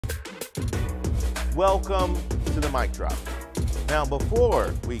Welcome to the Mic Drop. Now,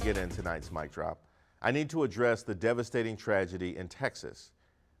 before we get into tonight's Mic Drop, I need to address the devastating tragedy in Texas,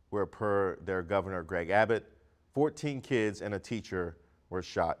 where per their governor, Greg Abbott, 14 kids and a teacher were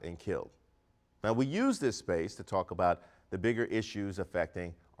shot and killed. Now, we use this space to talk about the bigger issues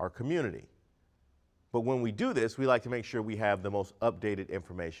affecting our community. But when we do this, we like to make sure we have the most updated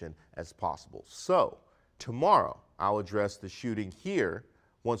information as possible. So, tomorrow, I'll address the shooting here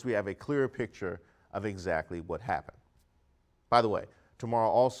once we have a clearer picture of exactly what happened. By the way, tomorrow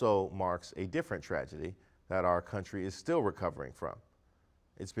also marks a different tragedy that our country is still recovering from.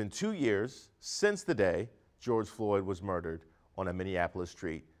 It's been 2 years since the day George Floyd was murdered on a Minneapolis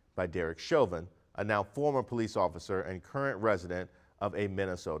street by Derek Chauvin, a now former police officer and current resident of a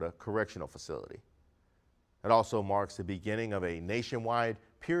Minnesota correctional facility. It also marks the beginning of a nationwide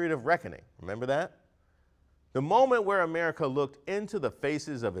period of reckoning. Remember that? The moment where America looked into the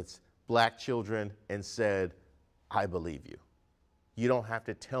faces of its black children and said, I believe you. You don't have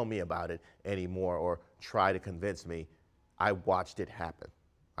to tell me about it anymore or try to convince me. I watched it happen.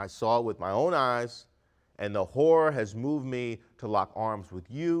 I saw it with my own eyes, and the horror has moved me to lock arms with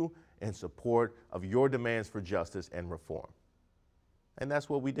you in support of your demands for justice and reform. And that's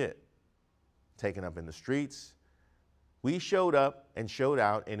what we did. Taken up in the streets, we showed up and showed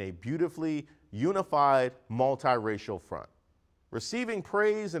out in a beautifully unified multiracial front, receiving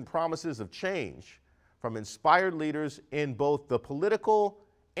praise and promises of change from inspired leaders in both the political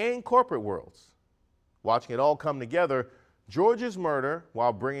and corporate worlds. Watching it all come together, George's murder,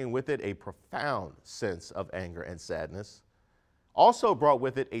 while bringing with it a profound sense of anger and sadness, also brought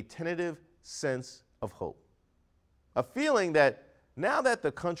with it a tentative sense of hope. A feeling that now that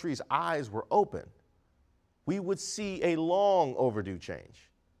the country's eyes were open, we would see a long overdue change.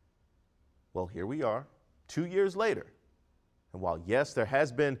 Well, here we are, 2 years later. And while, yes, there has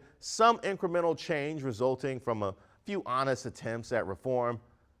been some incremental change resulting from a few honest attempts at reform,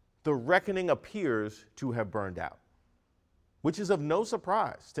 the reckoning appears to have burned out, which is of no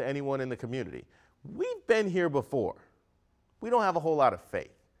surprise to anyone in the community. We've been here before. We don't have a whole lot of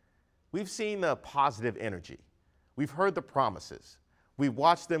faith. We've seen the positive energy. We've heard the promises. We've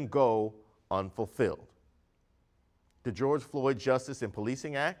watched them go unfulfilled. The George Floyd Justice and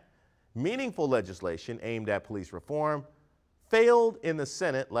Policing Act, meaningful legislation aimed at police reform, failed in the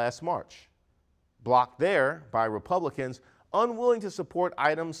Senate last March, blocked there by Republicans unwilling to support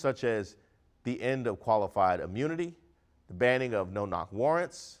items such as the end of qualified immunity, the banning of no-knock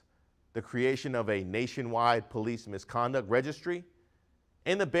warrants, the creation of a nationwide police misconduct registry,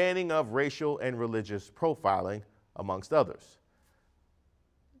 and the banning of racial and religious profiling, amongst others.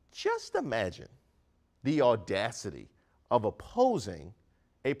 Just imagine the audacity of opposing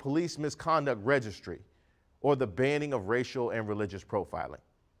a police misconduct registry or the banning of racial and religious profiling.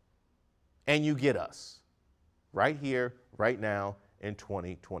 And you get us, right here, right now, in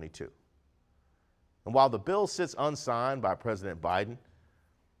 2022. And while the bill sits unsigned by President Biden,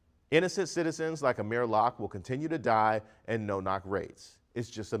 innocent citizens like Amir Locke will continue to die in no-knock raids.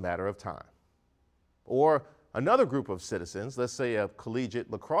 It's just a matter of time. Or another group of citizens, let's say a collegiate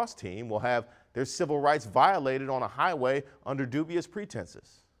lacrosse team, will have their civil rights violated on a highway under dubious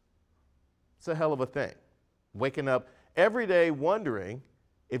pretenses. It's a hell of a thing. Waking up every day wondering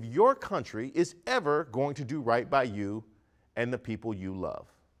if your country is ever going to do right by you and the people you love.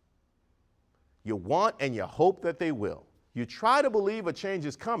 You want and you hope that they will. You try to believe a change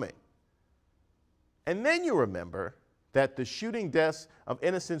is coming. And then you remember that the shooting deaths of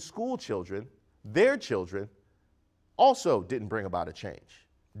innocent school children, their children, also didn't bring about a change.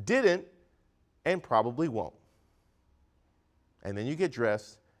 Didn't and probably won't. And then you get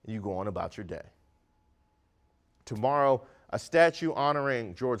dressed and you go on about your day. Tomorrow, a statue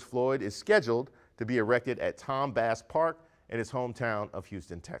honoring George Floyd is scheduled to be erected at Tom Bass Park in his hometown of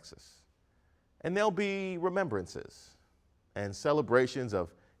Houston, Texas. And there'll be remembrances and celebrations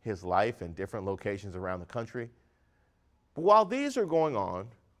of his life in different locations around the country. But while these are going on,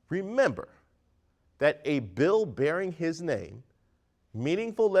 remember that a bill bearing his name,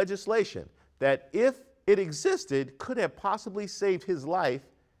 meaningful legislation that, if it existed, could have possibly saved his life,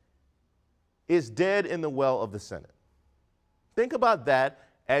 is dead in the well of the Senate. Think about that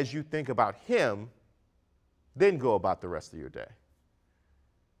as you think about him, then go about the rest of your day.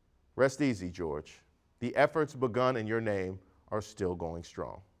 Rest easy, George. The efforts begun in your name are still going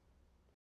strong.